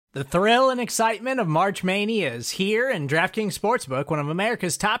The thrill and excitement of March Mania is here, and DraftKings Sportsbook, one of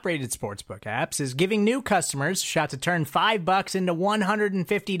America's top-rated sportsbook apps, is giving new customers a shot to turn $5 into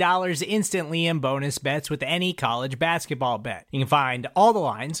 $150 instantly in bonus bets with any college basketball bet. You can find all the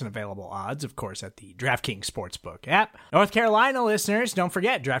lines and available odds, of course, at the DraftKings Sportsbook app. North Carolina listeners, don't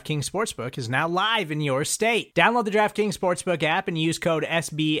forget, DraftKings Sportsbook is now live in your state. Download the DraftKings Sportsbook app and use code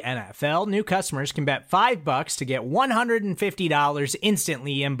SBNFL. New customers can bet $5 to get $150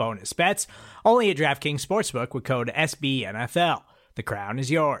 instantly in bonus bets, only at DraftKings Sportsbook with code SBNFL. The crown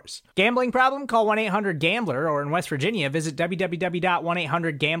is yours. Gambling problem? Call 1-800-GAMBLER, or in West Virginia, visit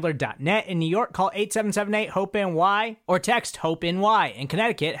www.1800gambler.net. In New York, call 877-8-HOPE-NY or text HOPE-NY. In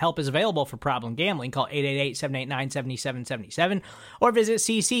Connecticut, help is available for problem gambling. Call 888-789-7777 or visit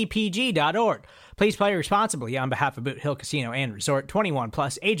ccpg.org. Please play responsibly on behalf of Boot Hill Casino and Resort. 21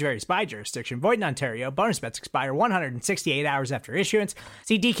 plus, age varies by jurisdiction. Void in Ontario. Bonus bets expire 168 hours after issuance.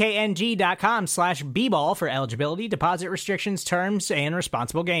 See dkng.com/bball for eligibility, deposit restrictions, terms, and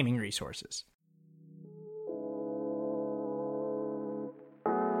responsible gaming resources.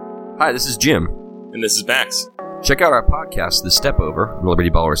 Hi, this is Jim. And this is Max. Check out our podcast, The Step Over, the Liberty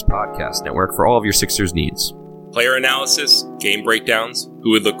Ballers Podcast Network, for all of your Sixers needs. Player analysis, game breakdowns,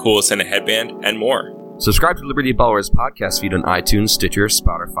 who would look coolest in a headband, and more. Subscribe to the Liberty Ballers podcast feed on iTunes, Stitcher,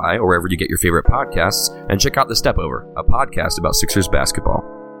 Spotify, or wherever you get your favorite podcasts, and check out The Step Over, a podcast about Sixers basketball.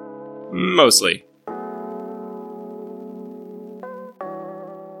 Mostly.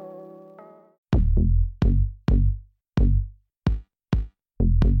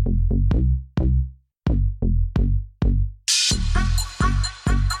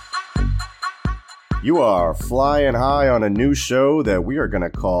 You are flying high on a new show that we are going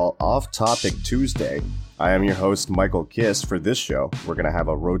to call Off Topic Tuesday. I am your host, Michael Kiss. For this show, we're going to have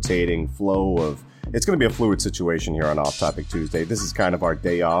a rotating flow of... It's going to be a fluid situation here on Off Topic Tuesday. This is kind of our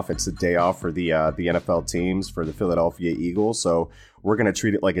day off. It's a day off for the NFL teams, for the Philadelphia Eagles. So we're going to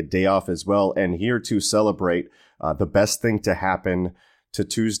treat it like a day off as well. And here to celebrate the best thing to happen to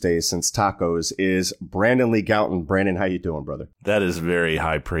Tuesday since tacos is Brandon Lee Gouton. Brandon, how you doing, brother? That is very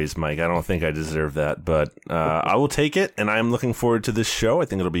high praise, Mike. I don't think I deserve that, but I will take it, and I'm looking forward to this show. I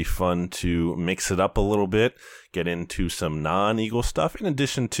think it'll be fun to mix it up a little bit, get into some non-Eagle stuff, in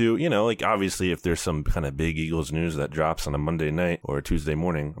addition to, like obviously if there's some kind of big Eagles news that drops on a Monday night or a Tuesday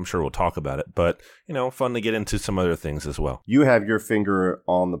morning, I'm sure we'll talk about it, but, fun to get into some other things as well. You have your finger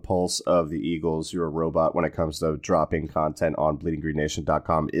on the pulse of the Eagles. You're a robot when it comes to dropping content on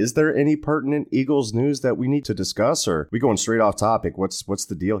bleedinggreennation.com. Is there any pertinent Eagles news that we need to discuss, or are we going straight off topic? What's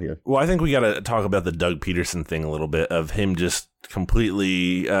the deal here? Well, I think we got to talk about the Doug Peterson thing a little bit, of him just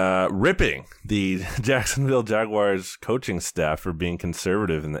completely ripping the Jacksonville Jaguars coaching staff for being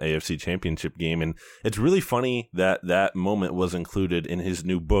conservative in the AFC Championship game. And it's really funny that that moment was included in his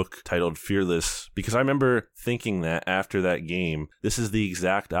new book titled Fearless, because I remember thinking that after that game, this is the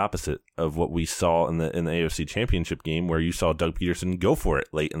exact opposite of what we saw in the AFC Championship game, where you saw Doug Peterson go for it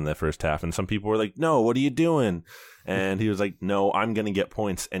late in the first half. And some people were like, no, what are you doing? And he was like, no, I'm going to get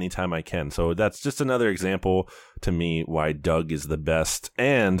points anytime I can. So that's just another example to me why Doug is the best.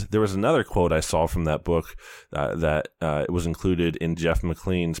 And there was another quote I saw from that book that was included in Jeff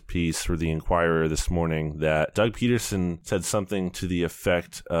McLean's piece for the Inquirer this morning, that Doug Peterson said something to the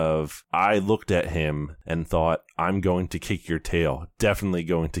effect of, I looked at him and thought, I'm going to kick your tail, definitely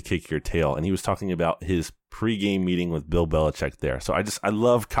going to kick your tail. And he was talking about his pre-game meeting with Bill Belichick there. So I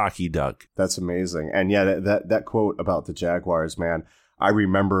love cocky Doug. That's amazing. And yeah, that quote about the Jaguars, man, I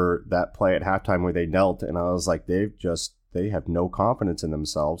remember that play at halftime where they knelt, and I was like, they have no confidence in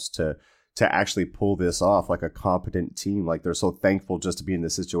themselves to actually pull this off like a competent team. Like, they're so thankful just to be in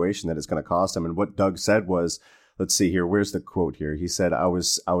this situation that it's going to cost them. And what Doug said was, let's see here, where's the quote here? He said, I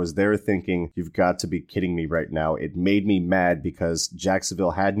was there thinking, you've got to be kidding me right now. It made me mad because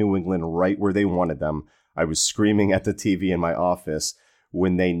Jacksonville had New England right where they wanted them. I was screaming at the TV in my office.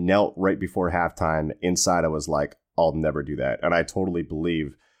 When they knelt right before halftime, inside I was like, I'll never do that. And I totally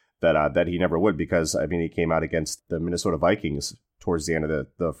believe that he never would, because, I mean, he came out against the Minnesota Vikings towards the end of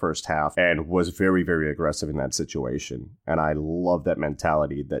the first half and was very, very aggressive in that situation. And I love that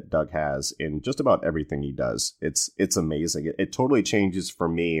mentality that Doug has in just about everything he does. It's amazing. It totally changes for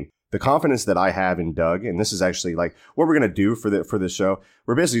me the confidence that I have in Doug. And this is actually like what we're going to do for this show.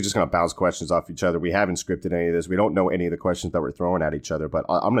 We're basically just going to bounce questions off each other. We haven't scripted any of this. We don't know any of the questions that we're throwing at each other, but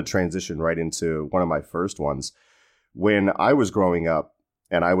I'm going to transition right into one of my first ones. When I was growing up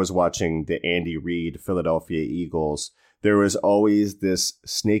and I was watching the Andy Reid Philadelphia Eagles, there was always this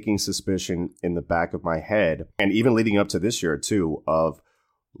sneaking suspicion in the back of my head, and even leading up to this year too, of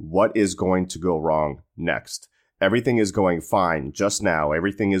what is going to go wrong next. everything is going fine just now.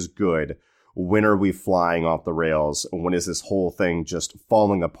 Everything is good. When are we flying off the rails? When is this whole thing just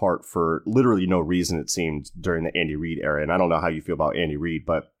falling apart for literally no reason, it seemed, during the Andy Reid era? And I don't know how you feel about Andy Reid,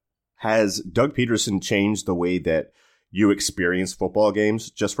 but has Doug Peterson changed the way that you experience football games,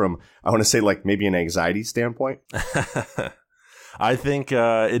 just from, I want to say, like maybe an anxiety standpoint? I think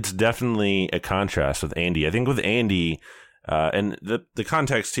it's definitely a contrast with Andy. I think with Andy, and the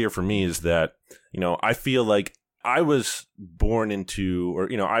context here for me is that, I feel like I was born into, or,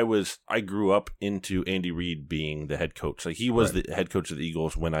 I grew up into Andy Reid being the head coach. Like, he was the head coach of the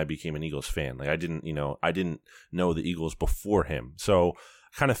Eagles when I became an Eagles fan. Like, I didn't know the Eagles before him. So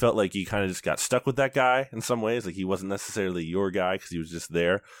I kind of felt like you kind of just got stuck with that guy in some ways. Like, he wasn't necessarily your guy because he was just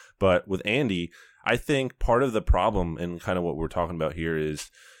there. But with Andy, I think part of the problem and kind of what we're talking about here is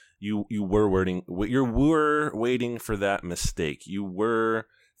you were waiting for that mistake. You were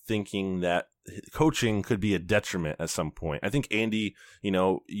thinking that coaching could be a detriment at some point. I think Andy,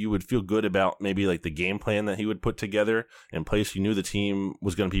 you would feel good about maybe like the game plan that he would put together in place. You knew the team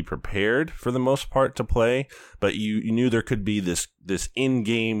was going to be prepared for the most part to play, but you knew there could be this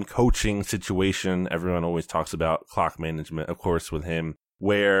in-game coaching situation. Everyone always talks about clock management, of course, with him,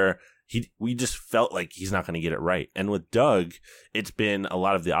 where we just felt like he's not going to get it right. And with Doug, it's been a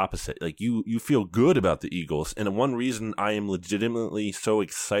lot of the opposite. Like, you feel good about the Eagles. And one reason I am legitimately so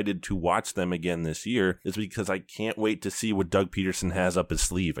excited to watch them again this year is because I can't wait to see what Doug Peterson has up his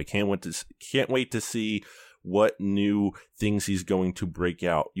sleeve. I can't wait to see what new things he's going to break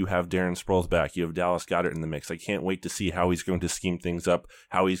out. You have Darren Sproles back. You have Dallas Goedert in the mix. I can't wait to see how he's going to scheme things up,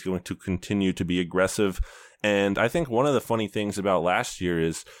 how he's going to continue to be aggressive. And I think one of the funny things about last year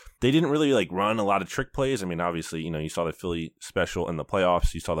is they didn't really run a lot of trick plays. I mean, obviously, you saw the Philly special in the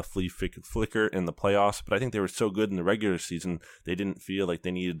playoffs. You saw the flea flicker in the playoffs. But I think they were so good in the regular season, they didn't feel like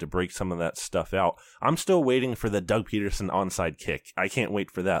they needed to break some of that stuff out. I'm still waiting for the Doug Peterson onside kick. I can't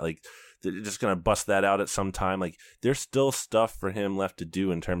wait for that. Like, they're just going to bust that out at some time. Like, there's still stuff for him left to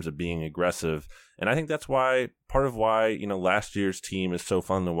do in terms of being aggressive. And I think that's part of why, last year's team is so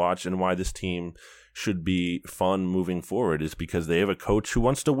fun to watch, and why this team should be fun moving forward, is because they have a coach who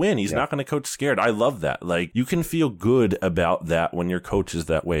wants to win. He's not going to coach scared. I love that. Like, you can feel good about that when your coach is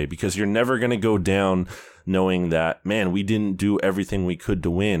that way, because you're never going to go down knowing that, man, we didn't do everything we could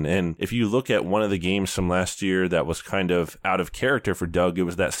to win. And if you look at one of the games from last year that was kind of out of character for Doug, it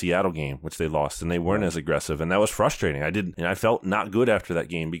was that Seattle game, which they lost, and they weren't as aggressive. And that was frustrating. I felt not good after that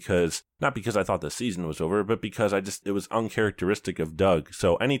game, not because I thought the season was over, but because it was uncharacteristic of Doug.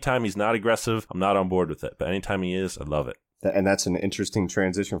 So anytime he's not aggressive, I'm not on board with it. But anytime he is, I love it. And that's an interesting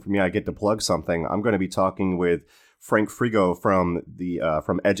transition for me. I get to plug something. I'm going to be talking with Frank Frigo from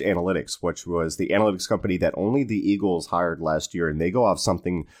Edge Analytics, which was the analytics company that only the Eagles hired last year, and they go off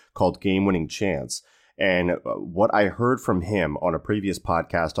something called game-winning chance. And what I heard from him on a previous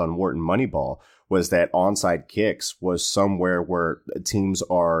podcast on Wharton Moneyball was that onside kicks was somewhere where teams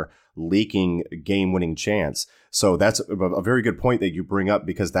are leaking game-winning chance. So that's a very good point that you bring up,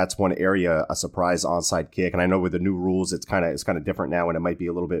 because that's one area, a surprise onside kick. And I know with the new rules, it's kind of different now, and it might be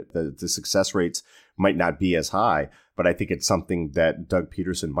a little bit, the success rates might not be as high, but I think it's something that Doug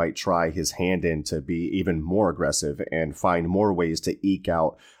Peterson might try his hand in to be even more aggressive and find more ways to eke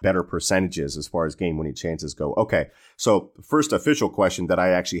out better percentages as far as game-winning chances go. Okay, so first official question that I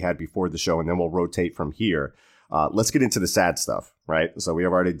actually had before the show, and then we'll rotate from here. Let's get into the sad stuff, right? So we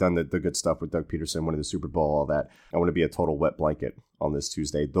have already done the good stuff with Doug Peterson winning the Super Bowl, all that. I want to be a total wet blanket on this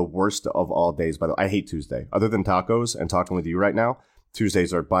Tuesday. The worst of all days, by the way. I hate Tuesday. Other than tacos and talking with you right now,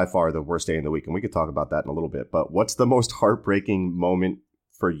 Tuesdays are by far the worst day in the week, and we could talk about that in a little bit. But what's the most heartbreaking moment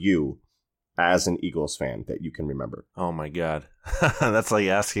for you as an Eagles fan that you can remember? Oh, my God. That's like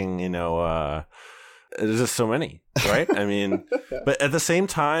asking, there's just so many, right? I mean, but at the same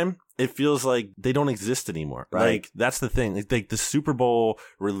time, it feels like they don't exist anymore. Right. Like, that's the thing. Like the Super Bowl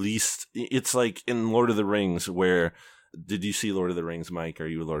released, it's like in Lord of the Rings, where, did you see Lord of the Rings, Mike? Are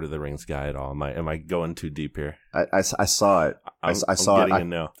you a Lord of the Rings guy at all? Am I going too deep here? I saw it. I saw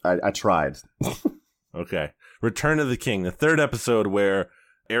it. I tried. Okay. Return of the King, the third episode, where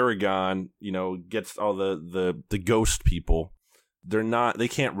Aragorn, gets all the ghost people. They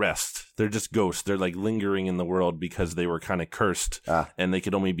can't rest. They're just ghosts. They're like lingering in the world because they were kind of cursed, and they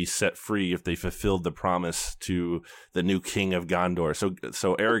could only be set free if they fulfilled the promise to the new king of Gondor.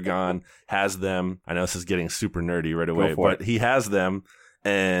 So Aragorn has them. I know this is getting super nerdy right away, but he has them,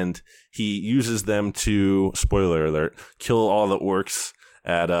 and he uses them to, spoiler alert, kill all the orcs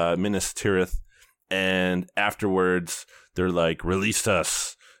at Minas Tirith, and afterwards they're like, release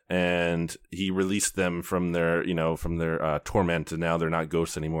us. and he released them from their torment, and now they're not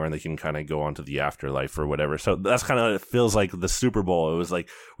ghosts anymore, and they can kind of go on to the afterlife or whatever. So that's kind of, it feels like the Super Bowl. It was like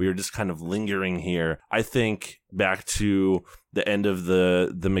we were just kind of lingering here. I think back to the end of the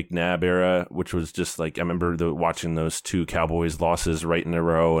McNabb era, which was just like, I remember watching those 2 Cowboys losses right in a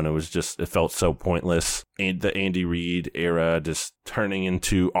row, and it felt so pointless. And the Andy Reid era just turning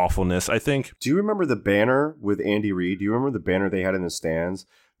into awfulness, I think. Do you remember the banner with Andy Reid? Do you remember the banner they had in the stands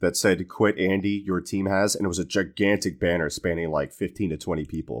that said, "Quit Andy, your team has"? And it was a gigantic banner spanning like 15 to 20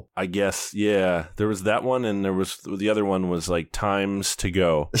 people. I guess, yeah. There was that one, and there was the other one was like "Times to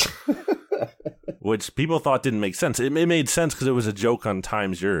Go." Which people thought didn't make sense. It made sense because it was a joke on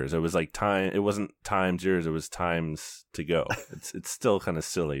Times Yours. It was like time. It wasn't Times Yours. It was Times to Go. It's still kind of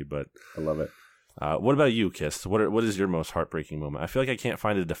silly, but I love it. What about you, Kiss? What is your most heartbreaking moment? I feel like I can't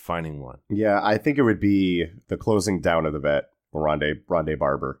find a defining one. Yeah, I think it would be the closing down of the vet, Rondé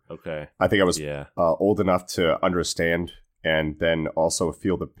Barber. Okay. I think I was old enough to understand, and then also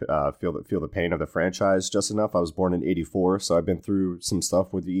feel the pain of the franchise just enough. I was born in '84, so I've been through some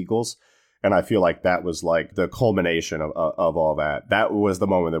stuff with the Eagles. And I feel like that was like the culmination of all that. That was the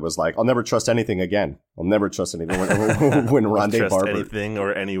moment that was like, I'll never trust anything again. I'll never trust anything when Rondé Barber. Anything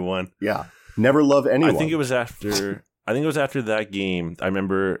or anyone. Yeah. Never love anyone. I think it was after that game. I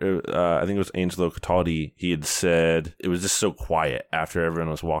remember, I think it was Angelo Cataldi. He had said it was just so quiet after everyone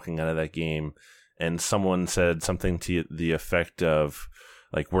was walking out of that game. And someone said something to the effect of,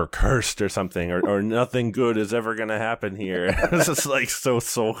 like, we're cursed or something, or nothing good is ever going to happen here. It was just like so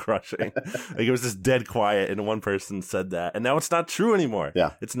soul crushing. Like, it was just dead quiet, and one person said that. And now it's not true anymore.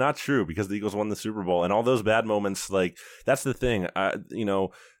 Yeah. It's not true because the Eagles won the Super Bowl, and all those bad moments, like, that's the thing.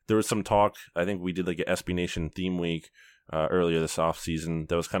 There was some talk, I think we did like an SB Nation theme week earlier this offseason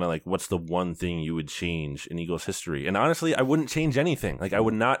that was kind of like, what's the one thing you would change in Eagles history? And honestly, I wouldn't change anything. Like, I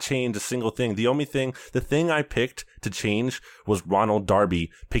would not change a single thing. The thing I picked to change was Ronald Darby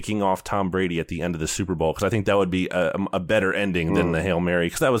picking off Tom Brady at the end of the Super Bowl, because I think that would be a better ending than the Hail Mary,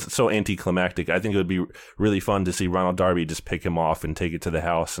 because that was so anticlimactic. I think it would be really fun to see Ronald Darby just pick him off and take it to the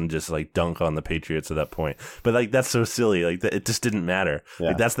house and just like dunk on the Patriots at that point. But like, that's so silly. Like, it just didn't matter. Yeah.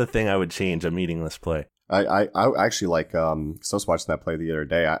 Like, that's the thing I would change, a meaningless play. I actually like, because I was watching that play the other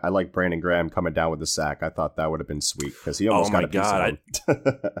day, I like Brandon Graham coming down with the sack. I thought that would have been sweet because he almost got a piece of him.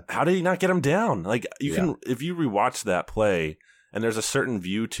 How did he not get him down? Like, you can, if you rewatch that play, and there's a certain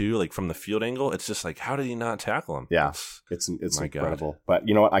view too, like from the field angle, it's just like, how did he not tackle him? Yeah, it's incredible. God. But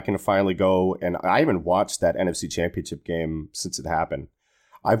you know what? I can finally go, and I haven't watched that NFC Championship game since it happened.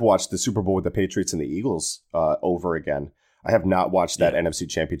 I've watched the Super Bowl with the Patriots and the Eagles over again. I have not watched that NFC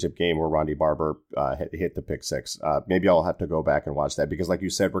Championship game where Rondé Barber hit the pick six. Maybe I'll have to go back and watch that, because like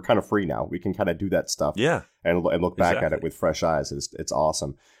you said, we're kind of free now. We can kind of do that stuff and look back at it with fresh eyes. It's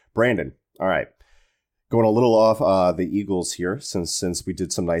awesome. Brandon, all right. Going a little off the Eagles here, since we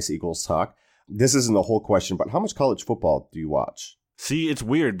did some nice Eagles talk. This isn't the whole question, but how much college football do you watch? See, it's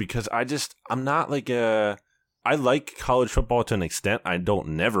weird because I'm not like I like college football to an extent. I don't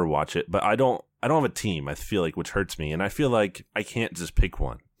never watch it, but I don't have a team, I feel like, which hurts me. And I feel like I can't just pick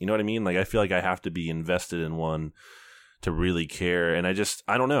one. You know what I mean? Like, I feel like I have to be invested in one to really care. And I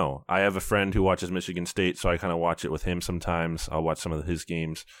don't know. I have a friend who watches Michigan State, so I kind of watch it with him sometimes. I'll watch some of his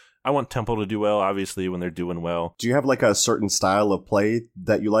games. I want Temple to do well, obviously, when they're doing well. Do you have like a certain style of play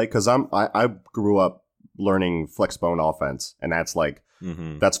that you like? Because I grew up learning flexbone offense, and that's like,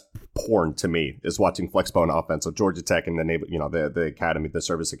 that's porn to me, is watching flexbone offense of Georgia Tech and the academy, the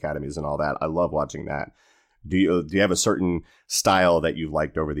service academies and all that. I love watching that. Do you have a certain style that you've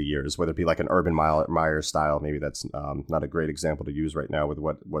liked over the years, whether it be like an Urban Meyer style? Maybe that's not a great example to use right now with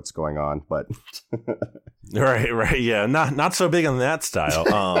what's going on, but right, yeah, not so big on that style.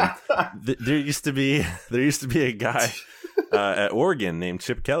 There used to be a guy at Oregon named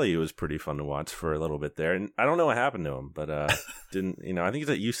Chip Kelly who was pretty fun to watch for a little bit there, and I don't know what happened to him, but I think he's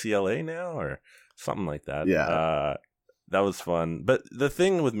at UCLA now or something like that. Yeah, that was fun. But the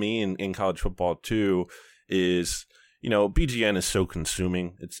thing with me in college football too is, BGN is so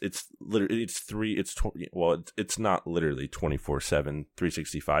consuming. It's not literally 24/7,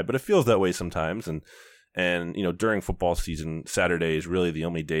 365, but it feels that way sometimes. And during football season, Saturday is really the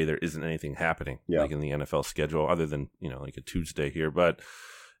only day there isn't anything happening, like in the NFL schedule, other than like a Tuesday here. But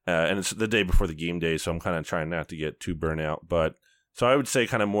and it's the day before the game day, so I'm kind of trying not to get too burnt out. But so I would say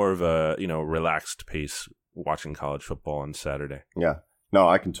kind of more of a relaxed pace watching college football on Saturday. Yeah, no,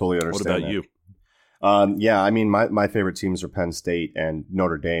 I can totally understand. What about that. you? Yeah, I mean, my favorite teams are Penn State and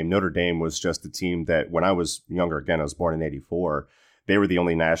Notre Dame. Notre Dame was just the team that when I was younger, again, I was born in '84. they were the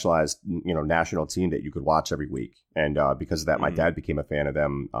only national team that you could watch every week. And because of that, my dad became a fan of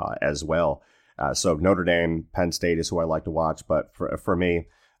them as well. So Notre Dame, Penn State is who I like to watch. But for me,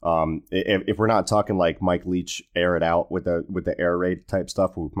 if we're not talking like Mike Leach air it out with the air raid type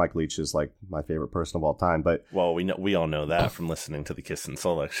stuff, Mike Leach is like my favorite person of all time. But we all know that from listening to the Kiss and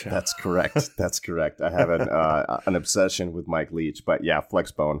Solak show. That's correct. I have an obsession with Mike Leach. But yeah,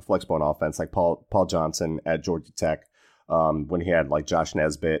 flexbone offense, like Paul Johnson at Georgia Tech. When he had like Josh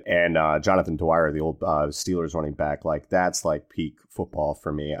Nesbitt and Jonathan Dwyer, the old Steelers running back, like that's like peak football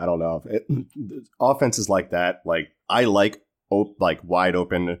for me. I don't know if offenses like that. Like I like wide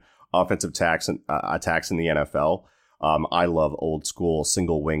open offensive attacks in the NFL. I love old school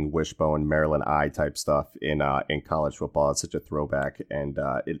single wing wishbone Maryland eye type stuff in college football. It's such a throwback, and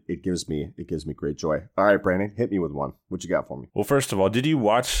it gives me great joy. All right, Brandon, hit me with one. What you got for me? Well, first of all, did you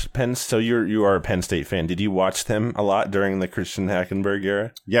watch Penn? So you are a Penn State fan. Did you watch them a lot during the Christian Hackenberg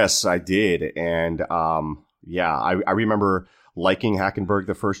era? Yes, I did, and I remember liking Hackenberg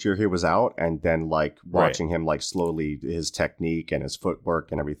the first year he was out, and then like watching him like slowly his technique and his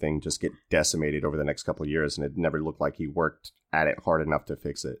footwork and everything just get decimated over the next couple of years, and it never looked like he worked at it hard enough to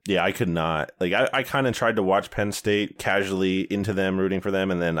fix it. Yeah, I could not. Like I kind of tried to watch Penn State casually into them, rooting for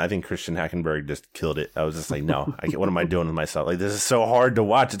them, and then I think Christian Hackenberg just killed it. I was just like, no, what am I doing with myself? Like this is so hard to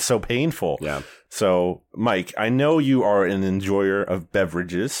watch. It's so painful. Yeah. So, Mike, I know you are an enjoyer of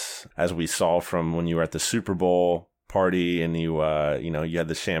beverages, as we saw from when you were at the Super Bowl party and you had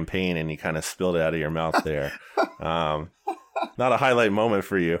the champagne and you kind of spilled it out of your mouth there. Not a highlight moment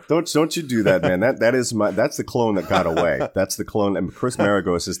for you. Don't you do that, man. That's the clone that got away. That's the clone, and Chris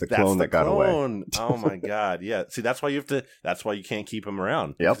Maragos is the clone that got away. Oh my God. Yeah. See, that's why you can't keep him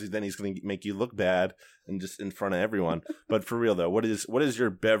around. Yep. Then he's going to make you look bad and just in front of everyone. But for real though, what is your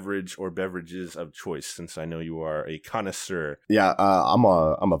beverage or beverages of choice, since I know you are a connoisseur? Yeah, I'm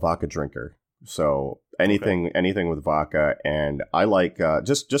a vodka drinker. So anything with vodka, and I like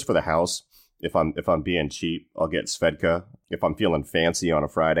just for the house. If I'm being cheap, I'll get Svedka. If I'm feeling fancy on a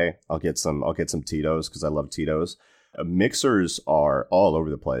Friday, I'll get some Tito's because I love Tito's. Mixers are all over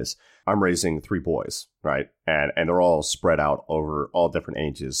the place. I'm raising 3 boys, right? And they're all spread out over all different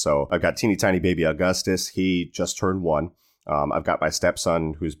ages. So I've got teeny tiny baby Augustus. He just turned 1. I've got my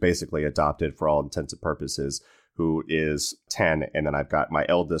stepson, who's basically adopted for all intents and purposes, who is 10. And then I've got my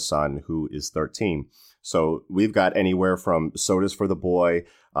eldest son, who is 13. So we've got anywhere from sodas for the boy,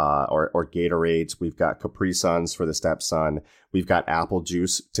 or Gatorades. We've got Capri Suns for the stepson. We've got apple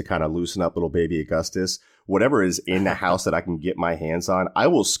juice to kind of loosen up little baby Augustus. Whatever is in the house that I can get my hands on, I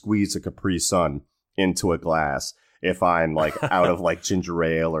will squeeze a Capri Sun into a glass if I'm like out of like ginger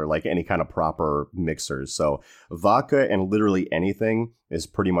ale or like any kind of proper mixers. So vodka and literally anything is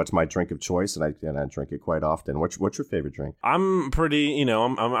pretty much my drink of choice, and I drink it quite often. What's your favorite drink? I'm pretty,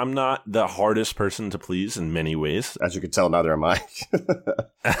 I'm not the hardest person to please in many ways. As you can tell, neither am I.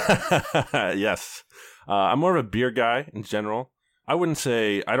 Yes. I'm more of a beer guy in general. I wouldn't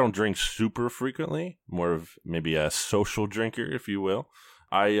say I don't drink super frequently, more of maybe a social drinker, if you will.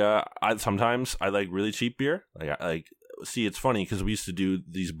 I sometimes I like really cheap beer. See, it's funny because we used to do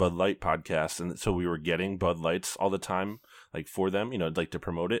these Bud Light podcasts, and so we were getting Bud Lights all the time, like for them, like to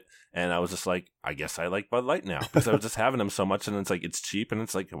promote it. And I was just like, I guess I like Bud Light now because I was just having them so much, and it's like it's cheap, and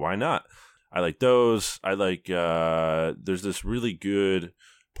it's like why not? I like those. I like there's this really good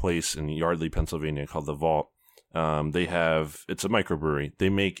place in Yardley, Pennsylvania called The Vault. It's a microbrewery. They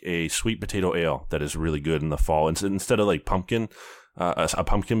make a sweet potato ale that is really good in the fall. And instead of like pumpkin. A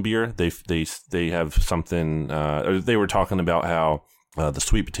pumpkin beer. They have something. Or they were talking about how the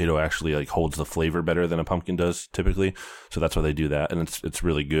sweet potato actually like holds the flavor better than a pumpkin does typically. So that's why they do that, and it's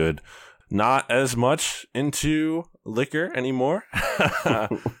really good. Not as much into liquor anymore.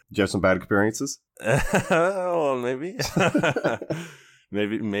 Do you have some bad experiences? Well, maybe.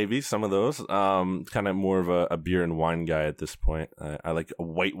 Maybe some of those. Kind of more of a beer and wine guy at this point. I like a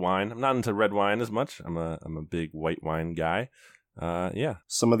white wine. I'm not into red wine as much. I'm a big white wine guy. Yeah.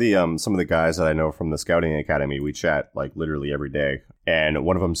 Some of the guys that I know from the Scouting Academy, we chat like literally every day. And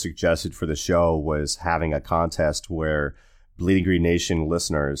one of them suggested for the show was having a contest where Bleeding Green Nation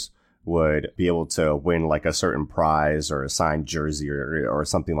listeners would be able to win like a certain prize or a signed jersey or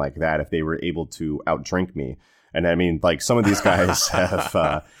something like that if they were able to outdrink me. And I mean, like some of these guys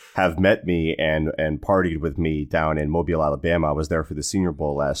have met me and partied with me down in Mobile, Alabama. I was there for the Senior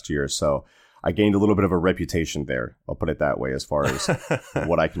Bowl last year, so I gained a little bit of a reputation there. I'll put it that way as far as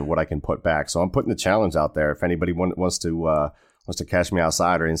what I can put back. So I'm putting the challenge out there. If anybody wants to catch me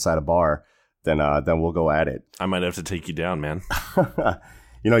outside or inside a bar, then we'll go at it. I might have to take you down, man.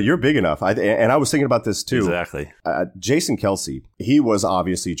 you're big enough. And I was thinking about this too. Exactly. Jason Kelsey, he was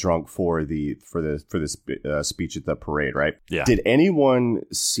obviously drunk for the speech at the parade, right? Yeah. Did anyone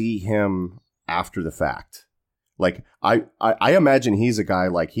see him after the fact? Like, I imagine he's a guy,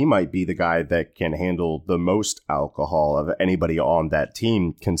 like, he might be the guy that can handle the most alcohol of anybody on that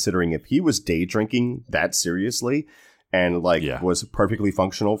team, considering if he was day drinking that seriously and, like, was perfectly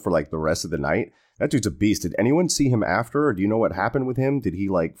functional for, like, the rest of the night. That dude's a beast. Did anyone see him after, or do you know what happened with him? Did he,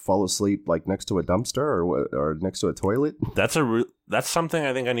 like, fall asleep, like, next to a dumpster or next to a toilet? That's something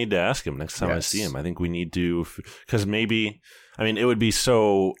I think I need to ask him next time I see him. I think we need to, because maybe... I mean, it would be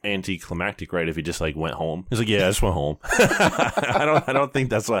so anticlimactic, right? If he just like went home. He's like, "Yeah, I just went home." I don't think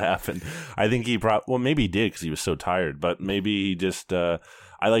that's what happened. I think he maybe he did because he was so tired. But maybe he just. I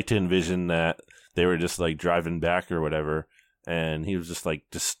like to envision that they were just like driving back or whatever, and he was just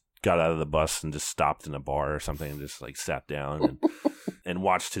got out of the bus and just stopped in a bar or something and just like sat down and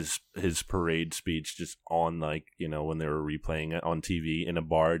watched his parade speech just on, like, when they were replaying it on TV in a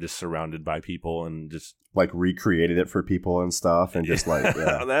bar, just surrounded by people, and just like recreated it for people and stuff, and just like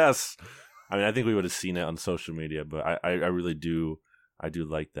I think we would have seen it on social media, but I really do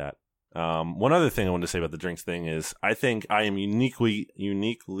like that. One other thing I wanted to say about the drinks thing is I think I am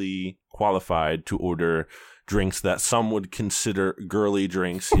uniquely qualified to order drinks that some would consider girly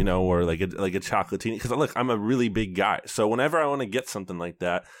drinks, or like a chocolatini. Because look, I'm a really big guy, so whenever I want to get something like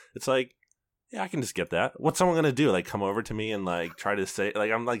that, it's like, yeah, I can just get that. What's someone gonna do? Like, come over to me and like try to say,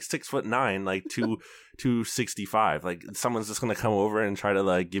 like, I'm like 6'9", like 265. Like, someone's just gonna come over and try to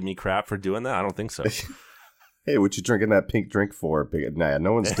like give me crap for doing that? I don't think so. Hey, what you drinking that pink drink for? Nah,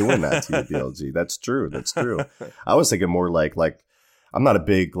 no one's doing that to you, DLG. That's true. I was thinking more like I'm not a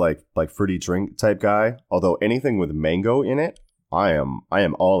big like fruity drink type guy. Although anything with mango in it, I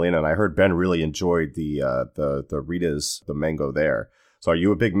am all in. And I heard Ben really enjoyed the Rita's the mango there. So are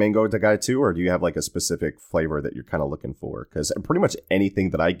you a big mango guy too, or do you have like a specific flavor that you're kind of looking for? Because pretty much anything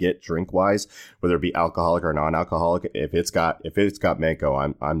that I get drink wise, whether it be alcoholic or non-alcoholic, if it's got mango,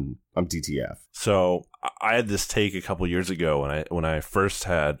 I'm DTF. So I had this take a couple years ago when I first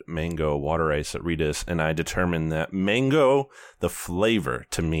had mango water ice at Rita's, and I determined that mango, the flavor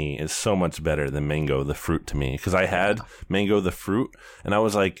to me, is so much better than mango the fruit to me. Because I had mango the fruit, and I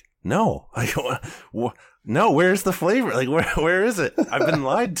was like, no, no, where's the flavor? Like, where is it? I've been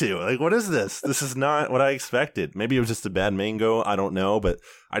lied to. Like, what is this? This is not what I expected. Maybe it was just a bad mango. I don't know, but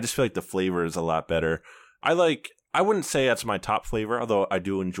I just feel like the flavor is a lot better. I wouldn't say that's my top flavor, although I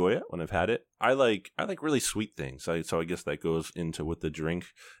do enjoy it when I've had it. I like really sweet things. So I guess that goes into with the drink,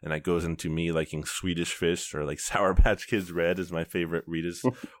 and that goes into me liking Swedish Fish, or like Sour Patch Kids Red is my favorite Rita's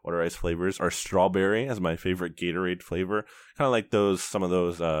water ice flavors, or strawberry as my favorite Gatorade flavor. Kind of like some of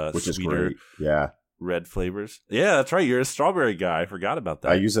those which sweeter, is great. Yeah. Red flavors. Yeah, that's right. You're a strawberry guy. I forgot about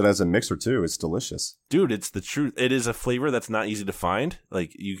that. I use it as a mixer too. It's delicious. Dude, it's the truth. It is a flavor that's not easy to find.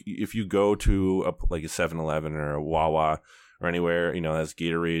 Like, if you go to a 7-Eleven or a Wawa or anywhere, that's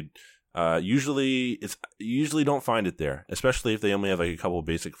Gatorade, you usually don't find it there, especially if they only have like a couple of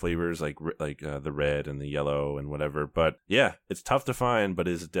basic flavors like the red and the yellow and whatever. But yeah, it's tough to find, but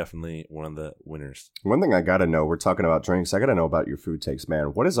it's definitely one of the winners. One thing I got to know, we're talking about drinks. I got to know about your food takes,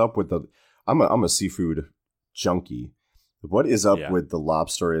 man. What is up with I'm a seafood junkie. What is up with the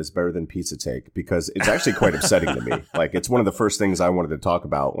lobster is better than pizza take? Because it's actually quite upsetting to me. Like, it's one of the first things I wanted to talk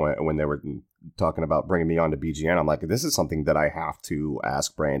about when they were talking about bringing me on to BGN. I'm like, this is something that I have to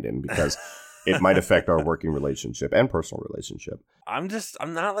ask Brandon because it might affect our working relationship and personal relationship. I'm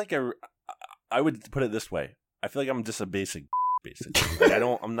not like I would put it this way. I feel like I'm just a basically.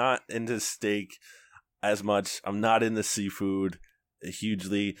 Like, I'm not into steak as much. I'm not into seafood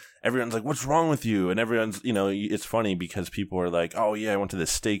hugely. Everyone's like, what's wrong with you? And everyone's, it's funny because people are like, oh yeah, I went to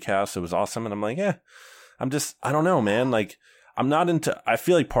this steakhouse, it was awesome. And I'm like, yeah, I don't know, man. Like, I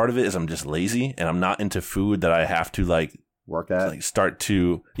feel like part of it is I'm just lazy, and I'm not into food that I have to like work at, like start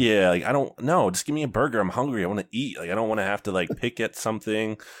to, like, I don't know, just give me a burger. I'm hungry. I want to eat. Like, I don't want to have to like pick at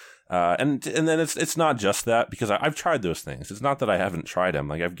something. And then it's not just that, because I've tried those things. It's not that I haven't tried them.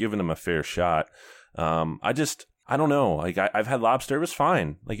 Like, I've given them a fair shot. I don't know. Like, I've had lobster. It was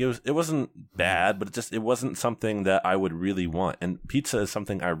fine. Like, it wasn't bad, but it wasn't something that I would really want. And pizza is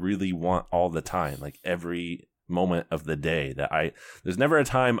something I really want all the time. Like, every moment of the day there's never a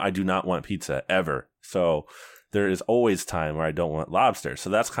time I do not want pizza ever. So there is always time where I don't want lobster. So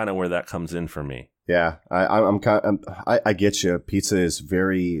that's kind of where that comes in for me. Yeah, I get you. Pizza is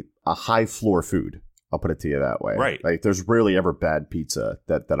very a high floor food. I'll put it to you that way. Right. Like, there's rarely ever bad pizza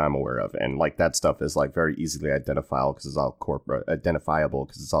that I'm aware of. And like, that stuff is like very easily identifiable because it's all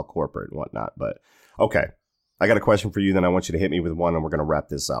corporate and whatnot. But okay. I got a question for you. Then I want you to hit me with one, and we're gonna wrap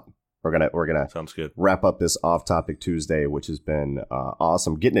this up. We're gonna Sounds good. Wrap up this off-topic Tuesday, which has been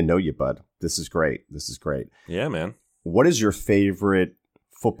awesome. Getting to know you, bud. This is great. Yeah, man. What is your favorite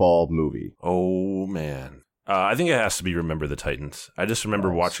football movie? Oh, man. I think it has to be Remember the Titans. I just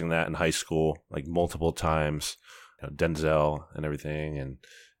remember watching that in high school, like multiple times, Denzel and everything. And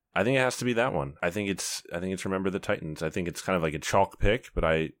I think it has to be that one. I think it's Remember the Titans. I think it's kind of like a chalk pick, but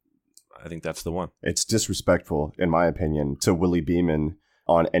I think that's the one. It's disrespectful, in my opinion, to Willie Beeman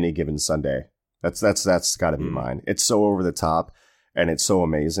on Any Given Sunday. That's got to be mine. It's so over the top, and it's so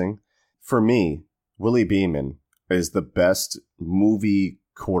amazing. For me, Willie Beeman is the best movie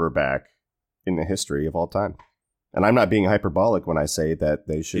quarterback in the history of all time. And I'm not being hyperbolic when I say that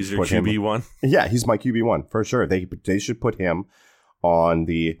they should He's your put him. QB1? Yeah, he's my QB1 for sure. They should put him on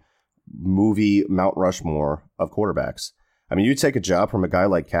the movie Mount Rushmore of quarterbacks. I mean, you take a job from a guy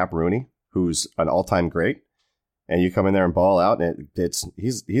like Cap Rooney, who's an all-time great, and you come in there and ball out, and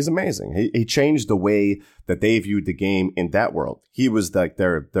he's amazing. He changed the way that they viewed the game in that world. He was like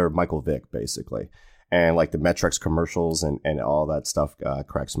their Michael Vick, basically. And like the Metrex commercials and all that stuff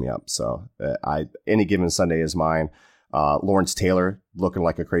cracks me up. So Any Given Sunday is mine. Lawrence Taylor looking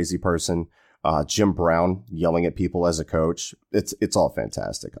like a crazy person. Jim Brown yelling at people as a coach. It's all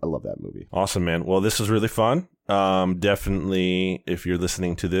fantastic. I love that movie. Awesome, man. Well, this was really fun. Definitely, if you're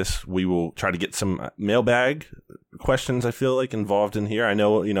listening to this, we will try to get some mailbag questions, I feel like, involved in here. I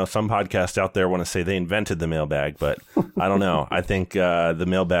know, some podcasts out there want to say they invented the mailbag, but I don't know. I think the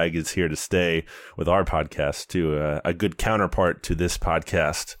mailbag is here to stay with our podcast, too. A good counterpart to this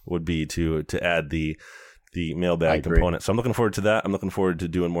podcast would be to add the mailbag component. So I'm looking forward to that. I'm looking forward to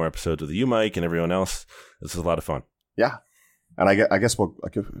doing more episodes with you, Mike, and everyone else. This is a lot of fun. Yeah. And I guess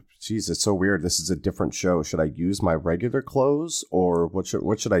geez, it's so weird. This is a different show. Should I use my regular clothes, or what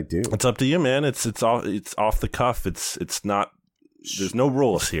should I do? It's up to you, man. It's off the cuff. It's not. There's no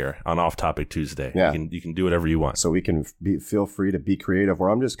rules here on Off Topic Tuesday. Yeah. You can do whatever you want. So we can feel free to be creative, or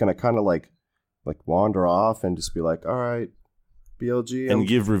I'm just gonna kind of like wander off and just be like, all right, BLG, and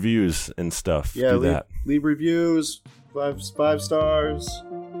give reviews and stuff. Yeah, that. Leave reviews. 5 stars.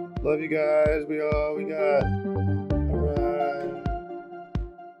 Love you guys. We got.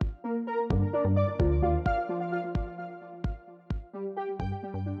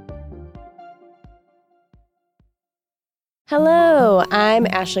 Hello, I'm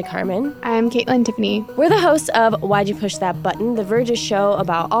Ashley Carmen. I'm Caitlin Tiffany. We're the hosts of Why'd You Push That Button, The Verge's show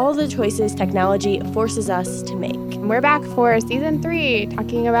about all the choices technology forces us to make. And we're back for season 3,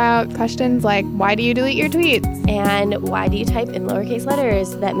 talking about questions like, why do you delete your tweets? And why do you type in lowercase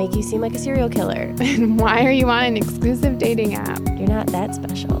letters that make you seem like a serial killer? And why are you on an exclusive dating app? You're not that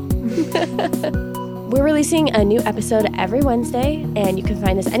special. We're releasing a new episode every Wednesday, and you can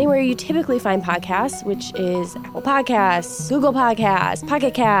find us anywhere you typically find podcasts, which is Apple Podcasts, Google Podcasts,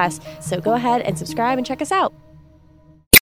 Pocket Casts. So go ahead and subscribe and check us out.